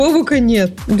Бобука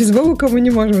нет. Без Бобука мы не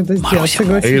можем это сделать.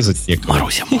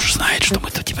 Маруся, муж знает, что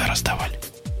мы-то тебя раздавали.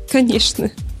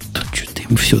 Конечно.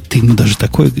 Тут что ты ему даже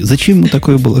такое... Зачем ему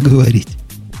такое было говорить?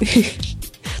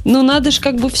 Ну, надо же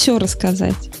как бы все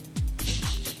рассказать.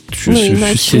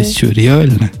 Все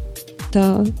реально?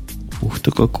 Да. Ух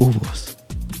ты, как у вас.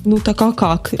 Ну, так а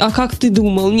как? А как ты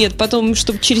думал? Нет, потом,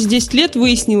 чтобы через 10 лет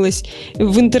выяснилось,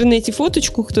 в интернете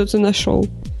фоточку кто-то нашел,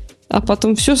 а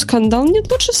потом все, скандал.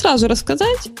 Нет, лучше сразу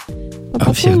рассказать.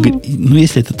 Потом... Ну,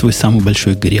 если это твой самый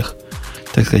большой грех,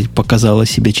 так сказать, показала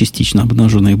себя частично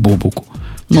обнаженной Бобуку,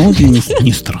 ну, это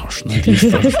не страшно.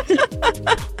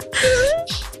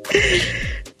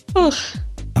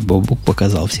 А Бобук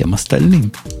показал всем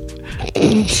остальным.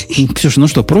 Ксюша, ну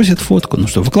что, просит фотку? Ну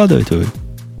что, выкладывать его?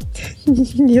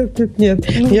 Нет.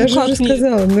 Ну, я же уже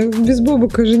сказала, без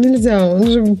Бобука же нельзя.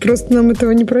 Он же просто нам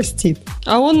этого не простит.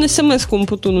 А он смс-ку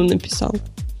Умпутуну написал.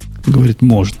 Говорит,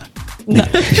 можно. Да.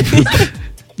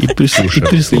 И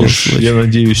прислушай. Я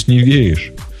надеюсь, не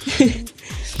веришь.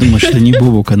 Думаешь, что не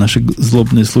Бобук, а наши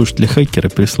злобные слушатели-хакеры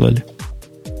прислали?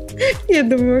 Я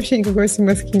думаю, вообще никакой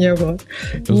смс-ки не было.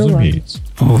 Разумеется.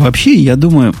 Вообще, я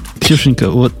думаю,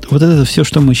 Ксюшенька, вот это все,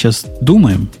 что мы сейчас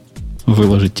думаем,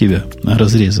 выложить тебя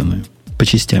разрезанную по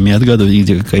частям и отгадывать,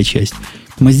 где какая часть,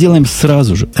 мы сделаем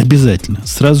сразу же, обязательно,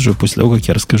 сразу же после того, как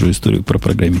я расскажу историю про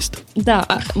программистов. Да,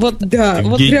 вот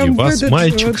Евгений, прям вас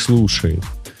мальчик слушает.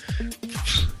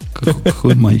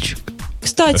 Какой мальчик?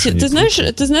 Кстати, ты знаешь,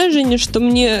 Женя, что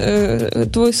мне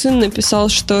твой сын написал,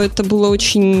 что это была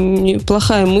очень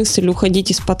плохая мысль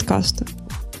уходить из подкаста.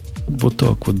 Вот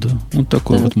так вот, да. Вот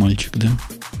такой вот мальчик, да?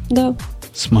 Да.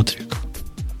 Смотри-ка.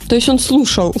 То есть он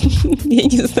слушал. Я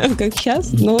не знаю, как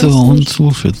сейчас, но да, он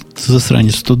слушает.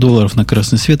 Засранец $100 на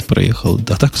красный свет проехал.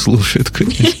 Да, так слушает,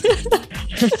 конечно.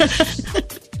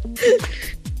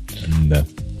 Да.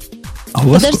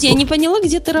 Подожди, я не поняла,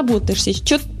 где ты работаешь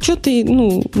сейчас. Что ты,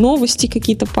 новости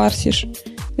какие-то парсишь?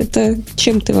 Это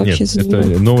чем ты вообще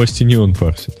занимаешься? Это новости не он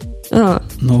парсит.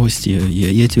 Новости.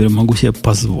 Я теперь могу себе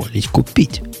позволить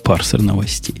купить парсер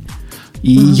новостей.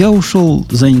 И я ушел,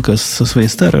 Занька, со своей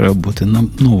старой работы на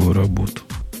новую работу.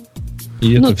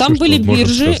 И это там все, были что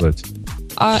биржи, здесь?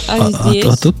 А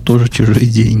тут тоже чужие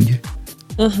деньги.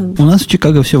 У нас в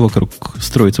Чикаго все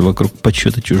строится вокруг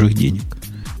подсчета чужих денег.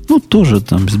 Ну, тоже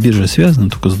там с биржей связано,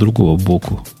 только с другого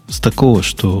боку. С такого,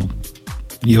 что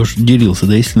я уже делился.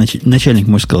 Да, если начальник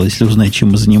мой сказал, если узнает, чем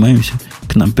мы занимаемся,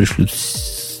 к нам пришлют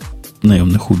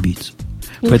наемных убийц.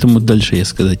 Поэтому дальше я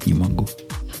сказать не могу.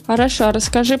 Хорошо, а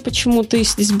расскажи, почему ты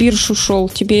с бирж ушел?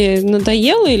 Тебе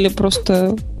надоело или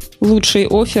просто лучший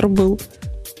оффер был?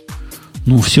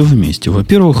 Ну, все вместе.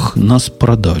 Во-первых, нас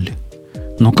продали.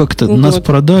 Но как-то нас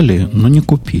продали, но не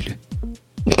купили.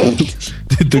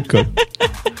 Это как?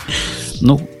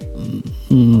 Ну,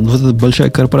 вот эта большая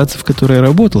корпорация, в которой я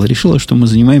работал, решила, что мы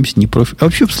занимаемся не профи. А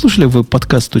вообще, слушали вы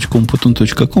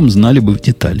подкаст.umputun.com, знали бы в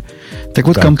деталь. Так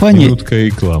вот, компания... Минутка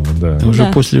рекламы, да. Уже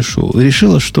после шоу.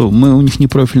 Решила, что мы у них не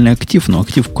профильный актив, но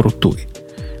актив крутой.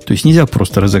 То есть нельзя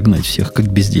просто разогнать всех,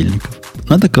 как бездельников.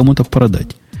 Надо кому-то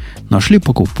продать. Нашли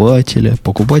покупателя.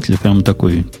 Покупатель прям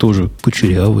такой, тоже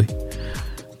кучерявый.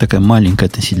 Такая маленькая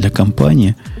относительно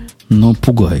компания, но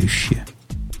пугающая.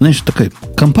 Знаешь, такая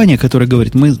компания, которая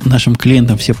говорит, мы нашим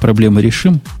клиентам все проблемы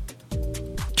решим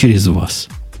через вас.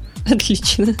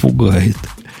 Отлично. Пугает.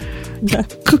 Да.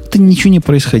 Как-то ничего не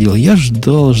происходило. Я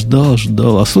ждал,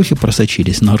 а слухи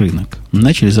просочились на рынок.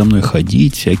 Начали за мной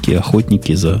ходить всякие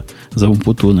охотники за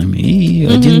умпутунами. И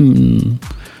один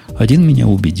меня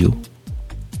убедил.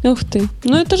 Ух ты.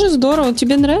 Ну, это же здорово.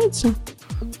 Тебе нравится?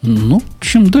 Ну,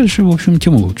 чем дальше, в общем,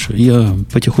 тем лучше. Я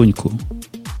потихоньку,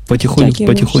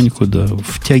 да,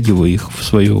 втягиваю их в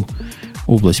свою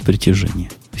область притяжения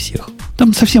всех.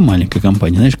 Там совсем маленькая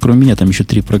компания. Знаешь, кроме меня там еще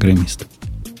 3 программиста.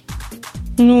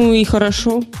 Ну и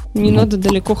хорошо. Не надо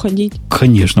далеко ходить.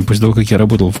 Конечно, после того, как я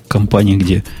работал в компании,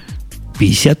 где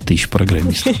 50 тысяч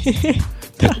программистов.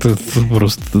 Это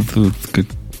просто как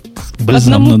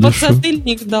бальзам на душу. Одному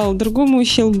подзатыльник дал, другому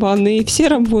щелбан, и все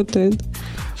работают.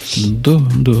 Да,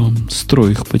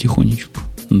 строй их потихонечку.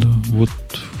 Да, вот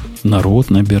народ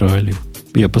набирали.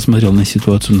 Я посмотрел на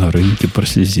ситуацию на рынке,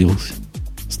 прослезился.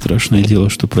 Страшное дело,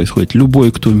 что происходит.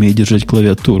 Любой, кто умеет держать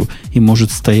клавиатуру и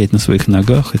может стоять на своих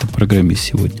ногах, это программист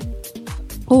сегодня.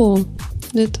 О,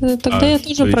 тогда я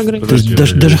тоже программист.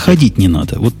 Даже ходить не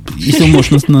надо. Вот если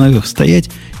можешь на ногах стоять,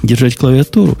 держать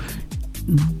клавиатуру,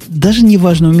 даже не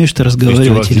важно, умеешь ты разговаривать.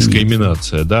 То есть у вас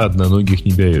дискриминация, да? Одноногих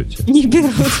не берете. Не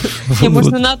берут.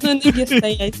 Можно на одной ноге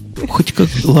стоять. Хоть как,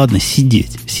 ладно,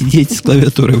 сидеть. Сидеть с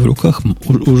клавиатурой в руках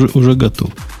уже готов.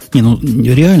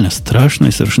 Реально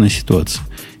страшная совершенно ситуация.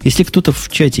 Если кто-то в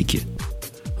чатике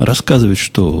рассказывает,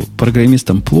 что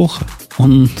программистам плохо,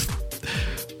 он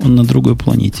на другой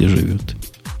планете живет.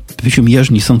 Причем я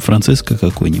же не Сан-Франциско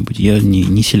какой-нибудь, я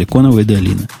не Силиконовая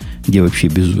долина, где вообще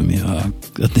безумие, а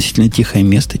относительно тихое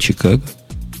место Чикаго.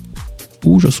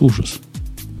 Ужас.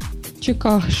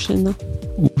 Чикагщина.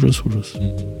 Ужас.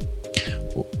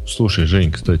 Слушай,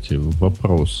 Жень, кстати,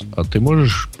 вопрос. А ты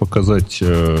можешь показать,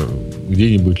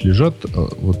 где-нибудь лежат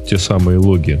вот те самые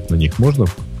логи? На них можно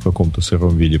в каком-то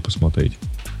сыром виде посмотреть?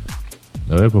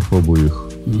 Давай попробую их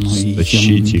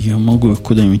стащить. Я могу их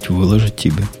куда-нибудь выложить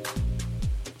тебе.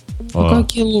 А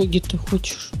какие логи ты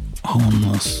хочешь? А у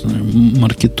нас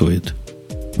маркетоид.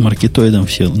 Маркетоидам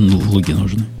все логи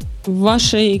нужны. В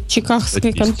вашей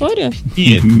чикагской конторе?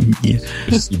 Нет.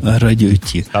 Радио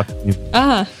Ти.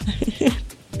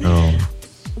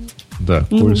 Да,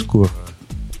 коль скоро.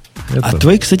 А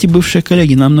твои, кстати, бывшие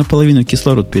коллеги нам наполовину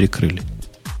кислород перекрыли.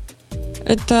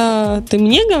 Это ты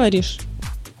мне говоришь?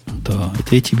 Да,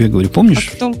 это я тебе говорю.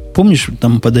 Помнишь,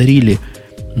 там подарили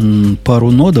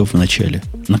пару нодов в начале,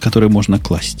 на которые можно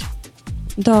класть?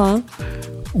 Да.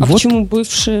 А вот. Почему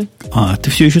бывшие? А, ты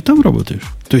все еще там работаешь?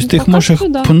 То есть ты их можешь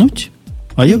пнуть?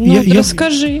 А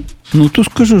расскажи. То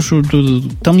скажу, что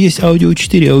там есть аудио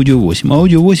 4 и аудио 8.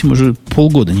 Аудио 8 уже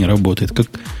полгода не работает.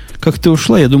 Как ты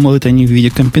ушла, я думал, это они в виде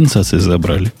компенсации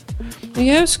забрали.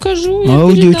 Я им скажу.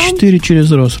 Аудио 4 через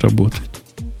раз работает.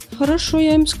 Хорошо,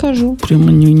 я им скажу.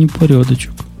 Прямо не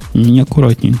порядочек.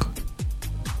 Неаккуратненько.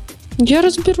 Я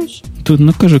разберусь. Тут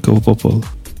накажи, кого попало.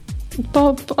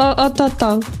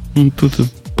 А-та-та. Тут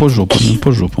по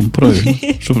жопам, правильно,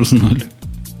 чтобы знали.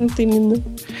 Вот именно.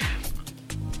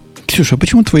 Ксюша, а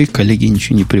почему твои коллеги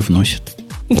ничего не привносят?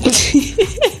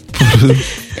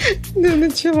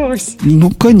 Началось.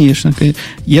 Конечно.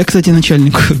 Я, кстати,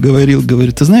 начальнику говорю,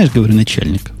 ты знаешь, говорю,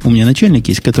 начальник. У меня начальник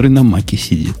есть, который на маке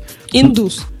сидит.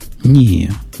 Индус.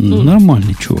 Не,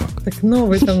 нормальный чувак. Так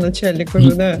новый там начальник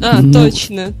уже, да.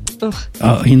 Точно.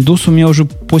 А индус у меня уже,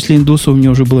 после индуса у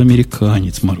меня уже был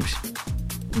американец, Марусь.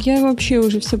 Я вообще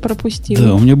уже все пропустила.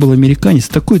 Да, у меня был американец,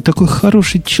 такой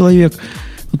хороший человек,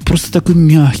 вот просто такой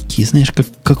мягкий, знаешь,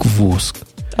 как воск.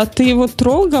 А ты его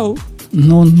трогал?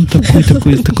 Он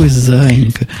такой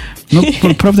зайенька. Но,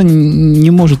 правда,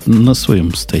 не может на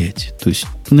своем стоять. То есть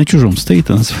на чужом стоит,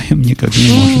 а на своем никак не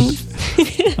может.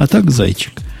 А так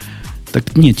зайчик.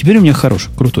 Так, нет, теперь у меня хороший,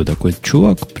 крутой такой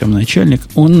чувак, прям начальник.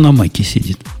 Он на маке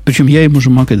сидит. Причем я ему же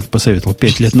мак этот посоветовал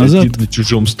 5 лет назад. Один на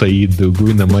чужом стоит,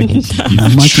 другой на маке сидит. На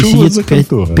маке сидит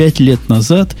 5 лет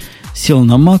назад. Сел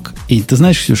на мак. И ты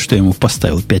знаешь, что я ему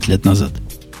поставил 5 лет назад?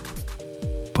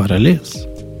 Параллелс.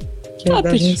 Я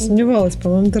даже не сомневалась.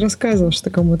 По-моему, ты рассказывал, что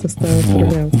кому-то ставил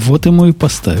параллелс. Вот ему и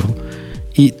поставил.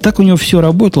 И так у него все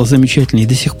работало замечательно. И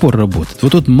до сих пор работает.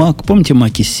 Вот тот мак, помните,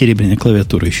 маки с серебряной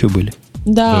клавиатурой еще были?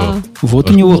 Да.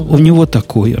 Вот у него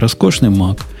такой роскошный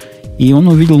Mac. И он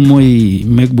увидел мой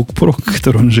MacBook Pro,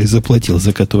 который он же и заплатил,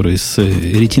 за который с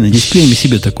Retina дисплеем, и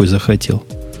себе такой захотел.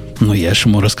 Но я же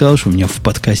ему рассказал, что у меня в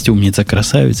подкасте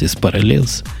умница-красавица из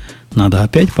Parallels. Надо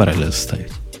опять Parallels ставить.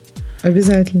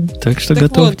 Обязательно. Так что так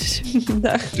готовьтесь. Вот.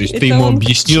 Да. То есть ты ему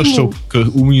объяснил, что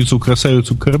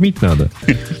умницу-красавицу кормить надо?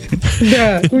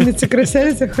 Да,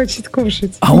 умница-красавица хочет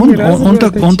кушать. А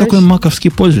он такой маковский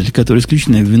пользователь, который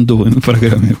исключительно виндовыми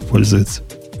программами пользуется.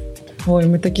 Ой,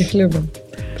 мы таких любим.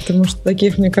 Потому что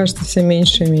таких, мне кажется, все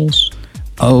меньше и меньше.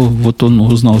 А вот он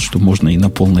узнал, что можно и на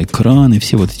полный экран, и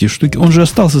все вот эти штуки. Он же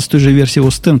остался с той же версии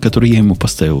OS X, которую я ему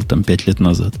поставил там 5 лет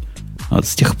назад. А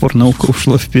с тех пор наука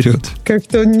ушла вперед.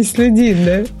 Как-то он не следит,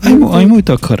 да? А ему и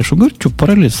так хорошо. Говорит, что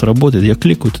Parallels работает. Я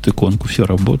кликаю эту иконку, все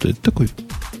работает. Такой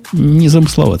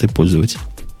незамысловатый пользователь.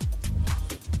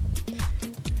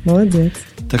 Молодец.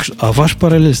 Так что, а ваш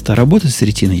Parallels-то работает с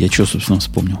ретиной? Я что, собственно,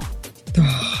 вспомнил? Да.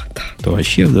 То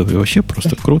вообще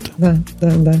просто круто. Да.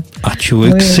 А чего,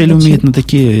 Excel умеет на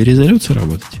такие резолюции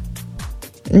работать?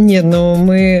 Нет, но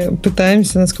мы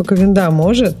пытаемся, насколько винда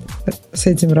может с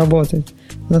этим работать.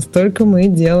 Настолько мы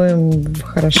делаем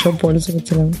хорошо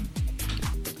пользователям.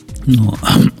 Ну,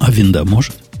 а винда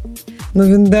может? Но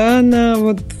винда, она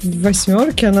вот в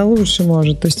 8, она лучше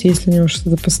может. То есть, если у него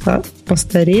что-то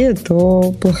постарее,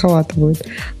 то плоховато будет.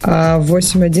 А в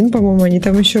 8.1, по-моему, они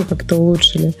там еще как-то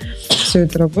улучшили всю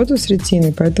эту работу с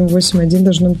ретиной. Поэтому 8.1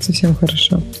 должно быть совсем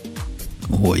хорошо.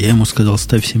 О, я ему сказал,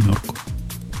 ставь 7.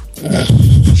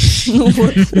 Ну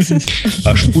вот.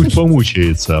 Аж путь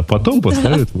помучается, а потом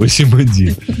поставит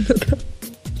 8.1.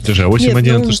 Слушай, а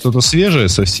 8.1 это что-то свежее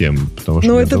совсем?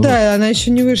 Ну, это да, она еще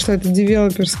не вышла. Это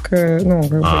девелоперская,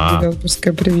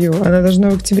 девелоперская превью. Она должна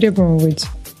в октябре, по-моему, выйти.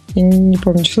 Я не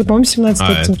помню. Число, по-моему, 17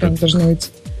 октября должна выйти.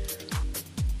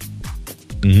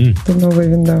 Это новая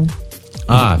винда.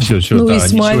 Все, Ну, да. и с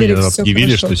Они сегодня Mavericks всё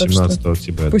объявили, хорошо, что так 17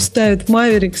 октября. Пусть ставят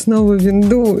Mavericks новую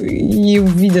винду и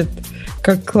увидят,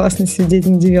 как классно сидеть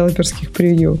на девелоперских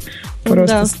превью.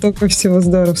 Просто столько всего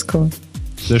здоровского.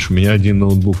 Знаешь, у меня один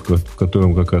ноутбук, в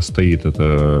котором как раз стоит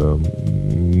это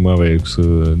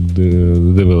Mavericks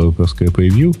девелоперское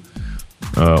превью,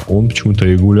 он почему-то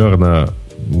регулярно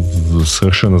в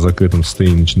совершенно закрытом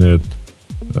состоянии начинает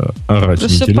орать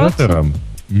вентилятором.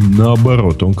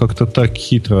 Наоборот, он как-то так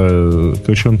хитро...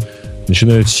 Короче, он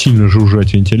начинает сильно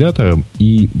жужжать вентилятором,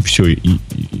 и все, и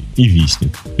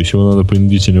виснет. То есть его надо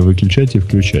принудительно выключать и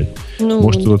включать.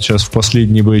 Может, вот сейчас в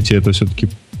последней бете это все-таки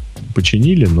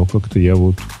починили, но как-то я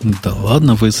вот... Да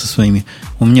ладно вы со своими...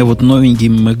 У меня вот новенький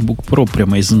MacBook Pro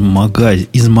прямо из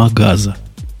магаза.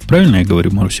 Правильно я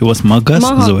говорю, Маруся? У вас магаз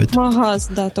называют? Магаз,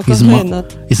 да, только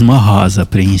из магаза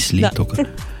принесли только.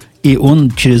 И он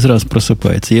через раз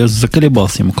просыпается. Я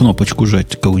заколебался ему кнопочку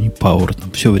жать, кого-нибудь Power там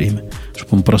все время,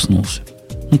 чтобы он проснулся.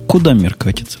 Ну, куда мир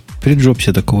катится? При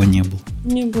Джобсе такого не было.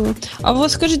 Не было. А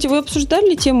вот скажите, вы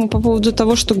обсуждали тему по поводу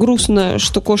того, что грустно,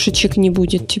 что кошечек не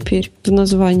будет теперь в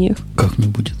названиях? Как не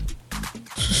будет?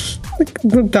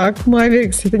 Ну так,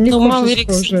 Mavericks, это не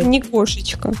кошечка уже. Это не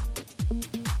кошечка.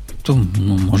 То,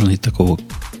 можно и такого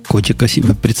котика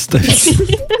себе представить.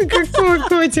 Какого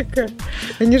котика?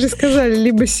 Они же сказали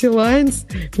либо Sea-Lions,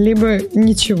 либо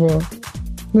ничего.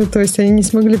 Ну, то есть они не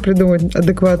смогли придумать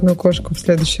адекватную кошку в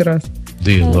следующий раз.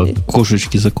 Да и ладно.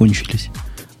 Кошечки закончились.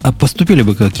 А поступили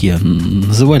бы, как я,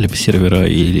 называли бы сервера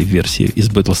или версии из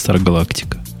Battlestar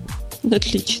Galactica.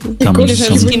 Отлично. И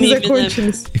кошечки бы не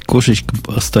закончились. И кошечки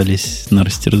остались на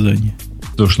растерзании.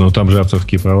 Слушай, ну там же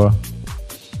авторские права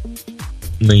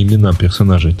на имена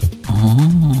персонажей-то.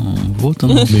 Вот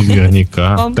оно.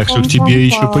 Наверняка. Так что к тебе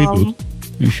еще пойдут.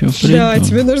 Еще придут. Да,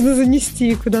 тебе нужно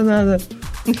занести куда надо.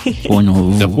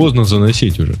 Понял. Да поздно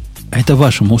заносить уже. А это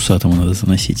вашему усатому надо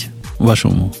заносить.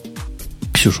 Вашему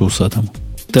Ксюшу усатому.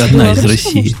 Ты одна из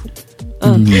России.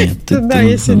 Нет. Да,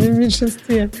 я сегодня в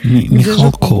меньшинстве.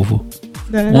 Михалкову.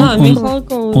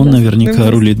 Михалкову. Он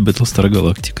наверняка рулит Battlestar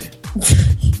Galactica.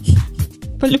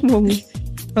 По-любому.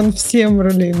 Он всем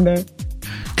рулит, да.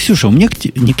 Ксюша, у меня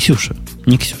не Ксюша,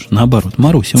 наоборот.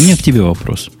 Маруся, у меня к тебе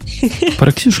вопрос.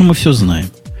 Про Ксюшу мы все знаем.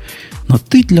 Но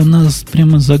ты для нас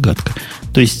прямо загадка.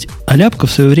 То есть Аляпка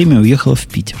в свое время уехала в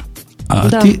Питер. А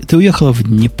да. ты уехала в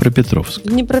Днепропетровск.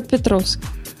 Днепропетровск.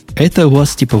 Это у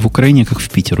вас типа в Украине как в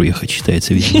Питер уехать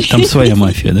считается, видимо. Там своя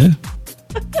мафия, да?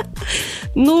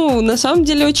 Ну, на самом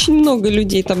деле очень много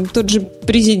людей. Там тот же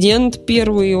президент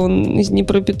первый, он из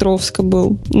Днепропетровска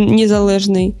был,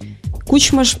 незалежный.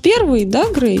 Кучма ж первый, да,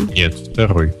 Грей? Нет,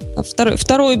 второй.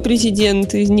 Второй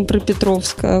президент из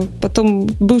Днепропетровска. Потом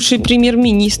бывший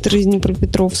премьер-министр из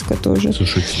Днепропетровска тоже.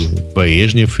 Слушайте,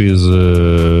 Брежнев из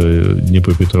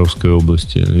Днепропетровской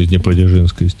области, из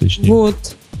Днепродзержинской, точнее.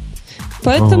 Вот.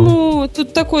 Поэтому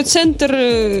тут такой центр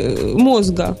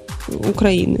мозга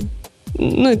Украины.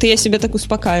 Ну, это я себя так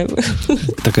успокаиваю.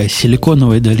 Такая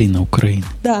силиконовая долина Украины.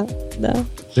 Да, да.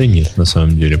 Да нет, на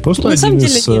самом деле. Просто один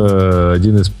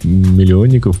из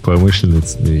миллионников промышленный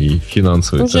и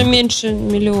финансовый. Уже меньше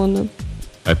миллиона.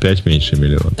 Опять меньше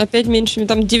миллиона. Опять меньше.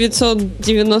 Там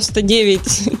 999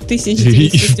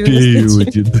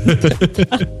 999.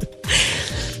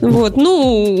 Вот,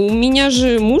 ну, у меня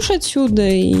же муж отсюда,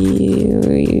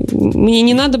 и мне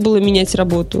не надо было менять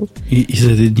работу. И из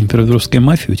этой днепропетровской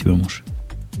мафии у тебя муж?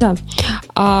 Да.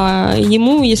 А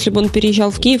ему, если бы он переезжал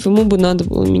в Киев, ему бы надо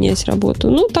было менять работу.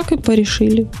 Ну, так и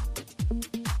порешили.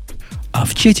 А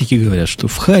в чатике говорят, что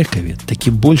в Харькове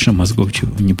таки больше мозгов, чем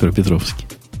в Днепропетровске.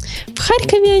 В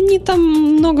Харькове они там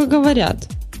много говорят.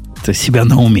 Это себя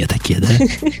на уме такие, да?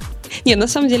 Не, на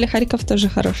самом деле Харьков тоже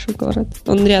хороший город.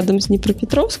 Он рядом с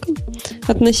Днепропетровском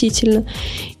относительно.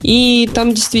 И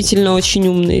там действительно очень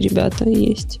умные ребята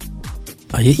есть.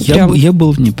 А я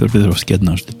был в Днепропетровске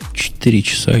однажды. 4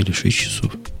 часа или 6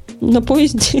 часов. На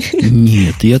поезде?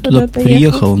 Нет, я туда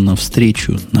приехал на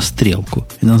встречу, на стрелку.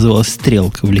 Это называлась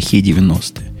 «Стрелка» в лихие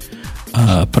 90-е.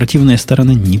 А противная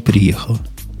сторона не приехала.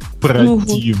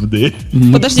 Противные.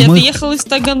 Подожди, а ты ехал из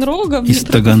Таганрога в Из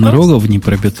Таганрога в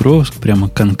Днепропетровск. Прямо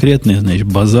конкретные, значит,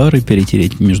 базары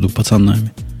перетереть между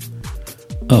пацанами.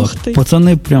 А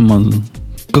пацаны прямо,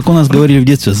 как у нас говорили в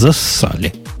детстве,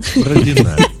 зассали.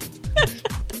 Продинали.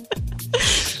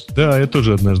 Да, я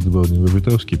тоже однажды был в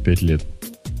Днепропетровске 5 лет.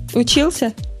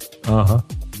 Учился? Ага.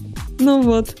 Ну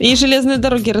вот. И железные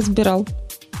дороги разбирал.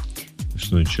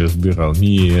 Что ничего разбирал?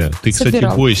 Не, ты,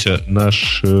 кстати, бойся,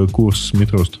 наш курс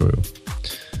метро строил.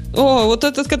 О, вот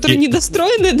этот, который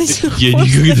недостроенный до сих пор. Я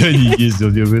никогда не ездил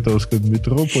в Днепропетровском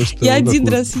метро. Я один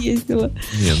раз ездила.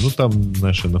 Не, ну там,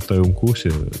 знаешь, на втором курсе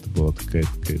это была такая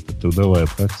какая-то трудовая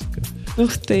практика.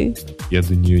 Ух ты. Я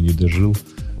до нее не дожил.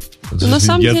 На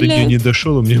самом деле... до нее не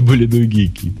дошел, у меня были другие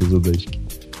какие-то задачки.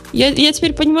 Я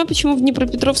теперь понимаю, почему в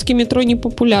Днепропетровске метро не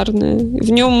популярное. В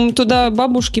нем туда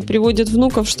бабушки приводят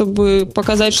внуков, чтобы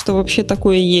показать, что вообще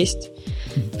такое есть.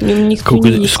 В нем никто не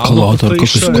ездит.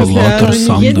 Эскалатор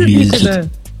сам ездит.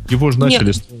 Его же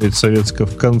начали строить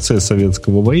в конце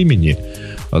советского времени,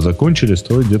 а закончили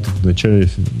строить где-то в начале,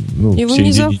 в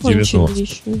середине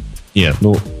 90-х. Нет,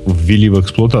 ввели в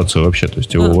эксплуатацию вообще. То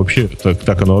есть его вообще,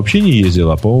 так оно вообще не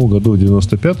ездило, а, по-моему, году в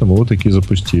 95-м его таки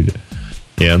запустили.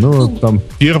 И оно там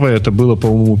первое, это было,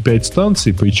 по-моему, 5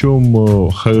 станций, причем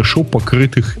хорошо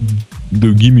покрытых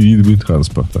другими видами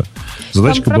транспорта.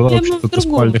 Задачка была вообще-то до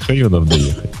спальных районов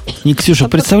доехать. Не, Ксюша,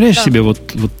 представляешь себе вот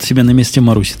себя на месте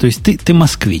Маруси? То есть ты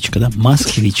москвичка, да?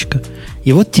 Москвичка.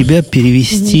 И вот тебя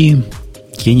перевести,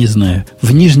 я не знаю,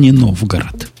 в Нижний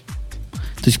Новгород.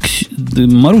 То есть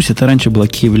Маруся-то раньше была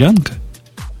киевлянка.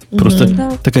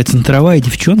 Просто такая центровая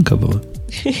девчонка была.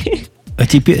 А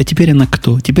теперь она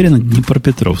кто? Теперь она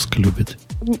Днепропетровск любит.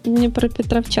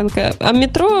 Днепропетровчанка. А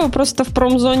метро просто в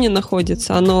промзоне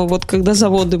находится. Оно вот когда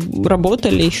заводы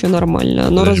работали еще нормально,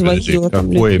 оно развозило там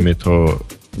людей. Какое метро?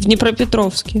 В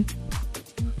Днепропетровске.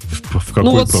 В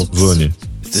какой промзоне?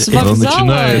 С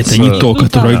вокзала... Это не то,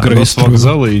 которое Грей с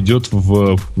вокзала идет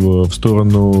в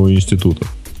сторону института.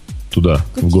 Туда.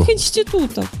 Каких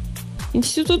институтов?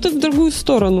 Институты в другую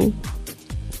сторону.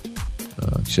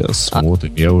 Сейчас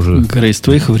смотрим. Я уже... Грей, с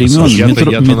твоих времен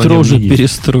метро уже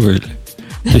перестроили.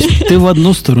 То есть ты в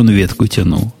одну сторону ветку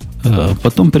тянул, а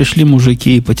потом пришли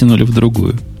мужики и потянули в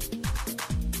другую.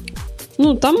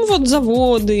 Там вот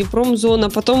заводы, промзона,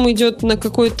 потом идет на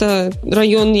какой-то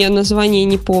район, я название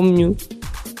не помню.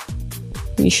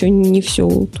 Еще не все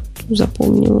тут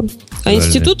запомнила. А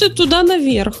институты туда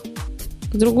наверх,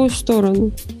 в другую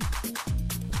сторону.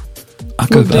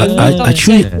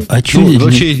 Короче,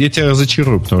 я тебя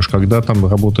разочарую, потому что когда там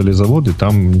работали заводы,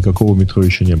 там никакого метро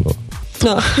еще не было.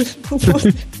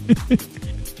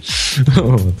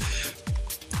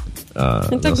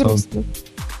 Это грустно.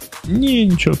 Не,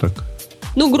 ничего так.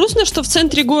 Грустно, что в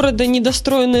центре города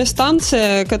недостроенная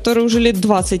станция, которая уже лет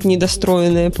 20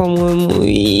 недостроенная, по-моему,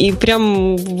 и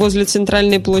прям возле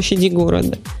центральной площади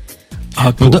города.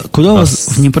 А куда у вас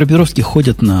в Днепропетровске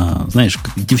ходят знаешь,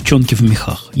 как девчонки в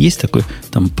мехах? Есть такое?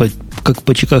 Там, как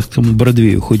по Чикагскому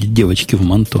Бродвею ходят девочки в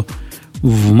манто.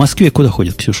 В Москве куда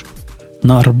ходят, Ксюша?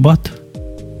 На Арбат?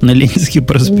 На Ленинский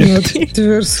проспект? На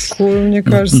Тверскую, мне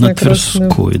кажется, на Красную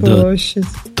площадь.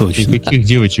 Точно. Ты каких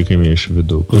девочек имеешь в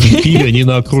виду? В Киеве они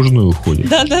на окружную ходят.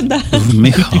 Да. В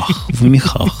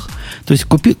мехах. То есть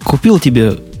купил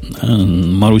тебе,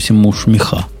 Маруся, муж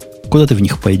меха. Куда ты в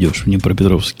них пойдешь в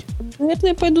Днепропетровске? Наверное,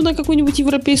 я пойду на какую-нибудь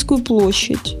Европейскую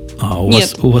площадь.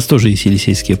 У вас тоже есть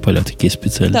Елисейские поля такие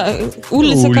специальные? Да,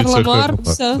 улица Карла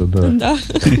Маркса. Да.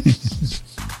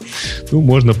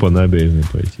 Можно по набережной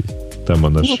пойти. Там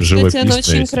она живописная. Кстати, она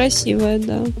очень красивая,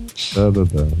 да.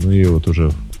 Да. Ее вот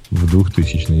уже в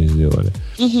 2000-е сделали.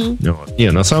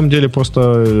 Не, на самом деле просто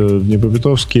в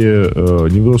Днепропетровске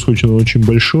очень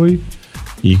большой.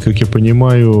 И, как я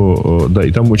понимаю,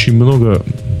 и там очень много...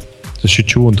 За счет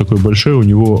чего он такой большой, у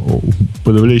него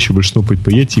подавляющее большинство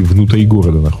предприятий внутри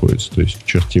города находится, то есть в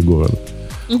черте города.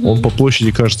 Он по площади,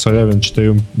 кажется, равен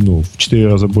в 4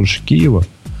 раза больше Киева.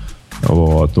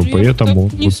 Вот, но при этом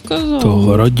он... не сказал. То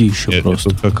городище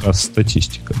просто. Это как раз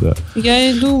статистика, да.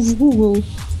 Я иду в Google.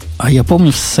 А я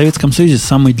помню, в Советском Союзе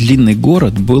самый длинный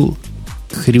город был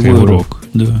Кривой Рог.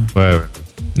 Да. Правильно.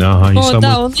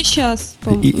 Ага, он и сейчас.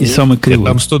 И самый кривой.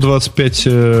 Там 125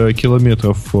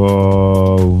 километров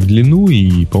в длину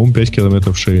и, по-моему, 5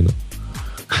 километров в ширину.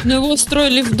 Его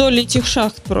строили вдоль этих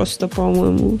шахт просто,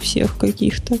 по-моему, всех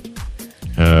каких-то.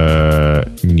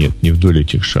 Нет, не вдоль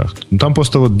этих шахт. Там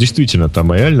просто действительно,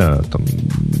 там реально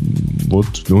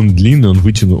он длинный,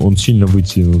 он сильно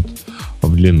вытянут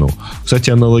в длину.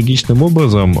 Кстати, аналогичным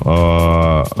образом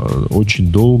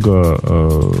очень долго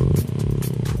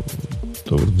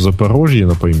в Запорожье,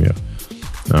 например,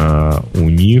 у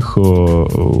них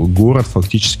город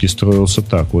фактически строился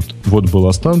так. Вот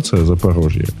была станция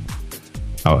Запорожье,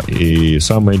 и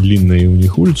самая длинная у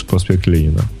них улица, проспект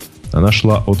Ленина, она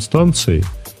шла от станции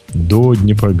до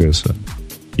Днепрогресса.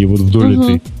 И вот вдоль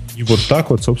этой... И вот так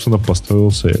собственно,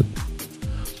 построился это.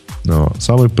 Но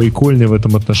самый прикольный в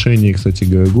этом отношении, кстати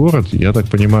говоря, город, я так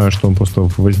понимаю, что он просто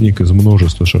возник из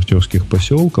множества шахтерских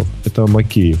поселков, это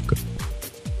Макеевка.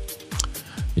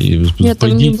 Я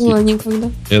там не была никогда.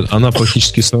 Она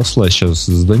практически срослась сейчас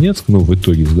с Донецком, в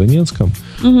итоге с Донецком.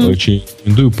 Очень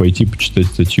рекомендую пойти почитать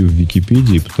статью в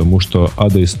Википедии, потому что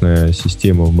адресная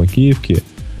система в Макеевке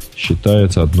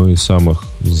считается одной из самых,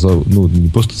 не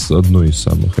просто одной из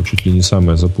самых, а чуть ли не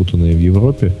самая запутанная в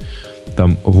Европе.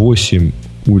 Там 8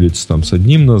 улиц там с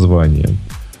одним названием,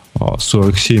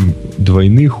 47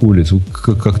 двойных улиц,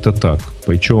 как-то так.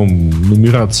 Причем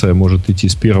нумерация может идти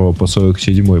с 1 по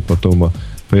 47, потом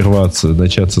прерваться,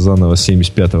 начаться заново с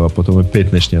 75-го, а потом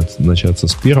опять начаться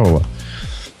с 1-го.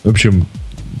 В общем,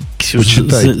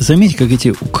 заметь, как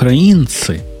эти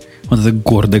украинцы вот это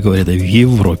гордо говорят, в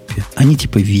Европе. Они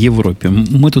типа в Европе.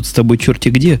 Мы тут с тобой черти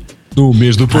где.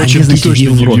 Между прочим, ты точно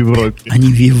не в Европе. Они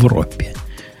в Европе.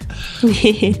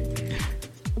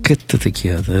 Как-то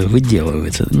такие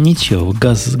выделываются. Ничего,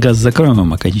 газ закроем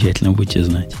им окончательно, будете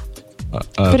знать.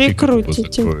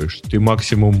 Прикрутите. Ты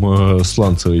максимум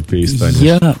сланцевый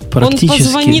перестанешь. Он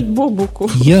позвонит Бобуку.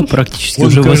 Я практически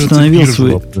уже восстановил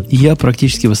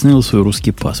свой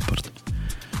русский паспорт.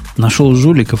 Нашел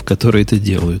жуликов, которые это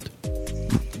делают.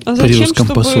 А при русском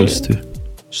посольстве.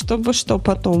 Чтобы что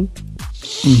потом?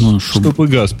 Чтобы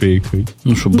газ перекрыть.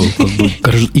 Чтобы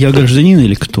я гражданин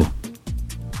или кто?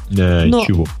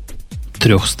 Чего?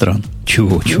 3 стран.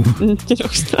 Чего? 3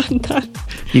 стран, да.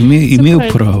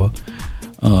 Имею право.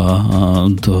 Да.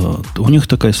 У них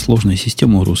такая сложная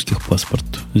система у русских паспорт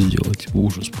сделать.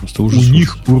 Ужас, просто ужас. У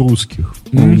них у русских.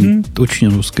 Очень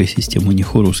русская система у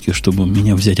них у русских, чтобы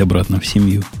меня взять обратно в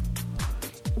семью.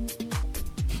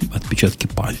 Отпечатки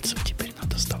пальцев теперь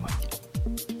надо сдавать.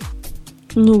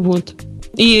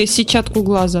 И сетчатку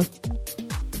глаза.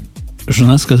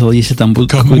 Жена сказала, если там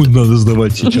будет кому надо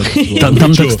сдавать сетчатку глаза?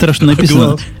 Там так страшно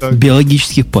написано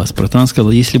биологический паспорт. Она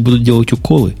сказала, если будут делать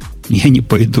уколы, я не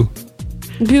пойду.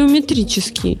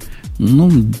 Биометрический.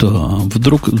 Да,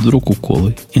 вдруг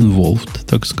уколы. Involved,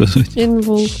 так сказать.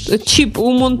 Involved. Чіп,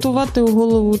 умонтувати в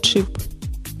голову чіп.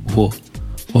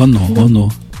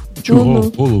 Оно. Чего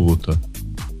в голову-то?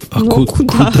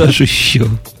 Куда же еще?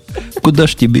 Куда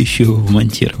ж тебе еще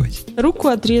вмонтировать? Руку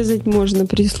отрезать можно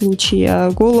при случае,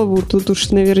 а голову тут уж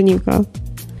наверняка.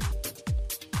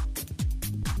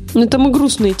 Там и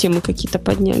грустные темы какие-то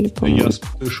подняли, по-моему. Я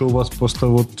слышу, у вас просто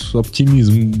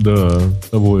оптимизм,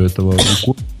 того этого,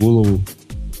 руку в голову.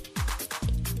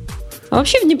 А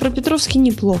вообще в Днепропетровске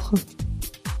неплохо.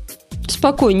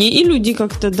 Спокойнее. И люди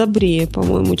как-то добрее,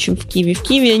 по-моему, чем в Киеве. В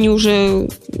Киеве они уже,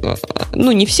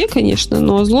 не все, конечно,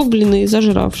 но озлобленные и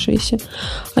зажравшиеся.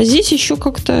 А здесь еще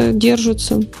как-то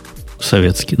держатся.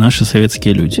 Наши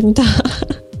советские люди.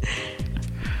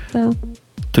 Да.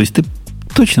 То есть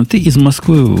ты из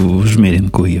Москвы в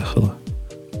Жмеринку уехала?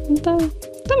 Да.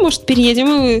 Да, может,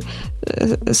 переедем. И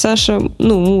Саша,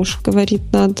 муж, говорит,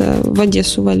 надо в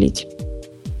Одессу валить.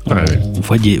 Правильно.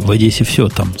 В Одессе все,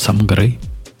 там сам Грей.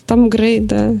 Там Грей,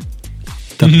 да.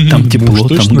 Там тепло,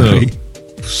 там Грей.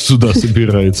 Сюда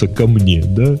собирается ко мне,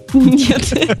 да?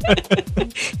 Нет.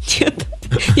 Нет.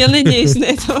 Я надеюсь на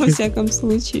это во всяком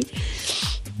случае.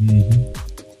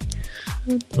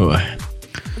 Ой,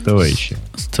 товарищи.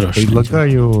 Страшно.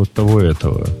 Предлагаю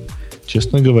этого.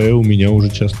 Честно говоря, у меня уже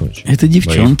час ночи. Это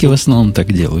девчонки в основном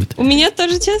так делают. У меня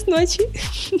тоже час ночи.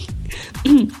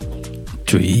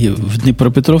 Что, и в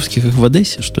Днепропетровске, как в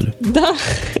Одессе, что ли? Да.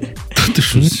 Ты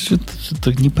что,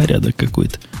 это непорядок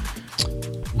какой-то.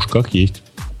 Уж как есть.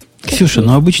 Ксюша,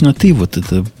 обычно ты вот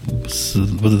это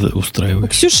устраиваешь. У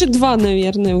Ксюши 2,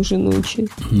 наверное, уже ночи.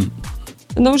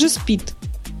 Она уже спит.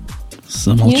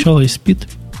 Замолчала и спит?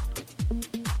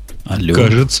 Алло.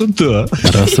 Кажется, да.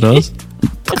 Раз.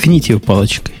 Ткните ее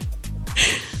палочкой.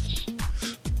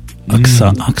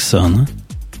 Оксана.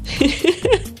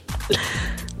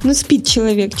 Спит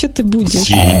человек, что ты будешь?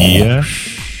 Ксения.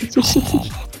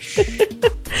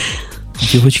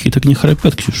 Девочки так не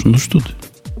храпят, Ксюша, что ты?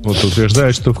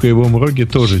 Утверждают, что в Кривом Роге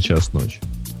тоже час ночи.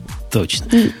 Точно.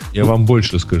 Я вам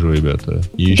больше скажу, ребята.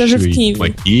 Еще и в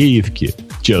Макеевке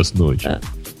час ночи.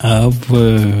 А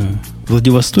в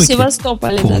Владивостоке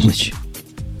Севастополе полночь.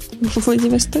 В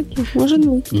Владивостоке? Может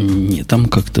быть. Нет, там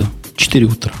как-то 4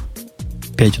 утра.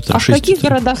 5 утра, 6 утра. А в каких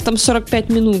городах там 45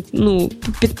 минут?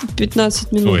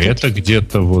 15 минут? Это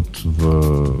где-то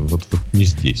не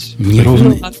здесь.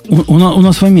 Неровно. У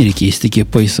нас в Америке есть такие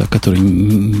пояса, которые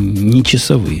не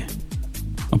часовые,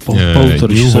 а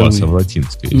полуторачасовые. У вас, а в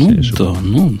латинской, если не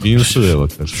ошибаюсь. Венесуэла,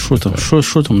 кажется.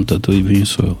 Что там-то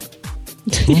Венесуэла?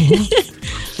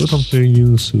 Что там-то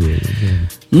Венесуэла?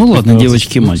 Ладно,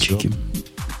 девочки и мальчики.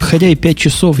 Хотя и 5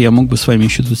 часов я мог бы с вами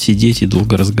еще тут сидеть и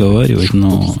долго разговаривать,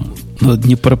 но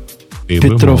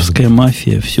Днепропетровская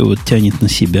мафия все тянет на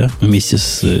себя вместе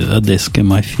с одесской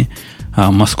мафией.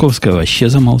 А московская вообще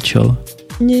замолчала.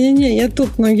 Не-не-не, я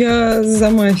тут, но я за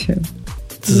мафию.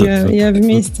 Я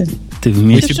вместе. Ты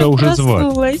вместе? Мы тебя уже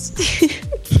звали.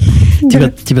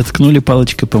 Тебя ткнули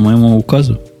палочкой по моему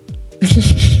указу?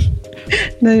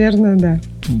 Наверное, да.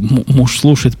 Муж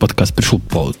слушает подкаст, пришел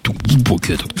по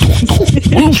сбоку.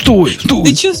 Ну, стой!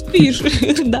 Ты что спишь?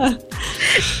 Да.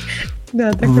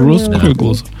 Да, так Раскрой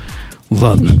глаза.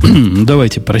 Ладно,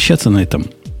 давайте прощаться на этом.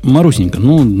 Марусенька,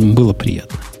 было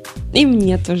приятно. И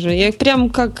мне тоже. Я прям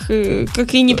как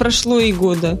и не прошло и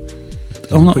года.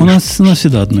 У нас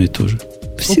всегда одно и то же.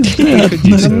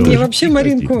 Мне вообще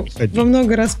Маринку во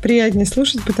много раз приятнее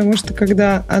слушать, потому что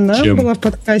когда она была в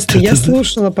подкасте, я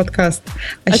слушала подкаст.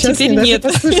 А сейчас мне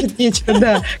даже послушать нечего.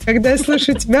 Да. Когда я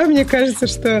слушаю тебя, мне кажется,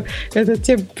 что это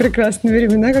те прекрасные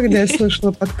времена, когда я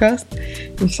слушала подкаст.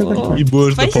 И все такое. И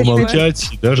можно помолчать,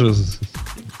 и даже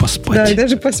поспать. Да, и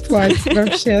даже поспать.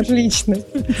 Вообще отлично.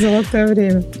 Золотое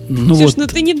время. Ксюш,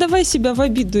 ты не давай себя в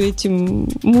обиду этим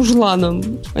мужланам.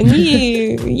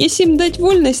 Они, если им дать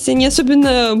вольность, они,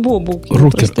 особенно Бобук.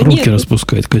 Руки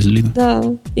распускает козлина. Да,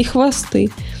 и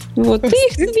хвосты. Вот. Ты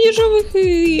их в ежовых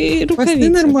и рукавицах. Хвосты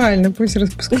нормально, пусть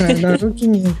распускают, да, руки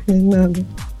нет, не надо.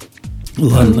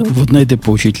 Ладно, вот на этой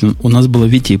поучительной... У нас была,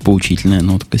 видите, поучительная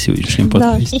нотка сегодняшнем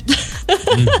подкасте.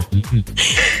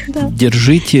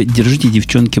 Держите,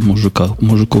 девчонки,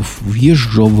 мужиков в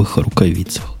ежовых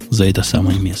рукавицах за это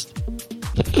самое место.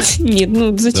 Нет,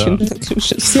 зачем так?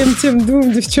 Всем тем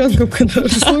двум девчонкам, которые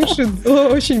слушают, было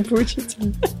очень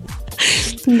поучительно.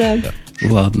 Да.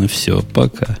 Ладно, все,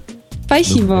 пока.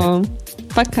 Спасибо вам.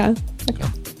 Пока.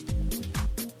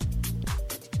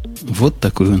 Вот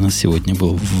такой у нас сегодня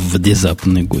был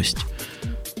внезапный гость.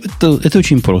 Это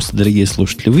очень просто, дорогие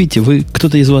слушатели. Видите,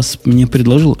 кто-то из вас мне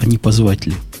предложил, а не позвать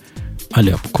ли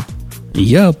Аляпку.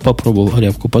 Я попробовал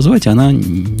Аляпку позвать, она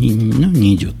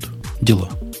не идет. Дела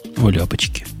у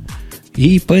Аляпочки.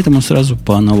 И поэтому сразу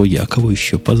по аналогии, а кого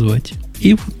еще позвать?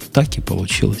 И вот так и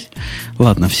получилось.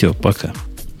 Ладно, все, пока.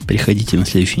 Приходите на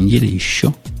следующей неделе,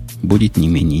 еще будет не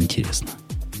менее интересно.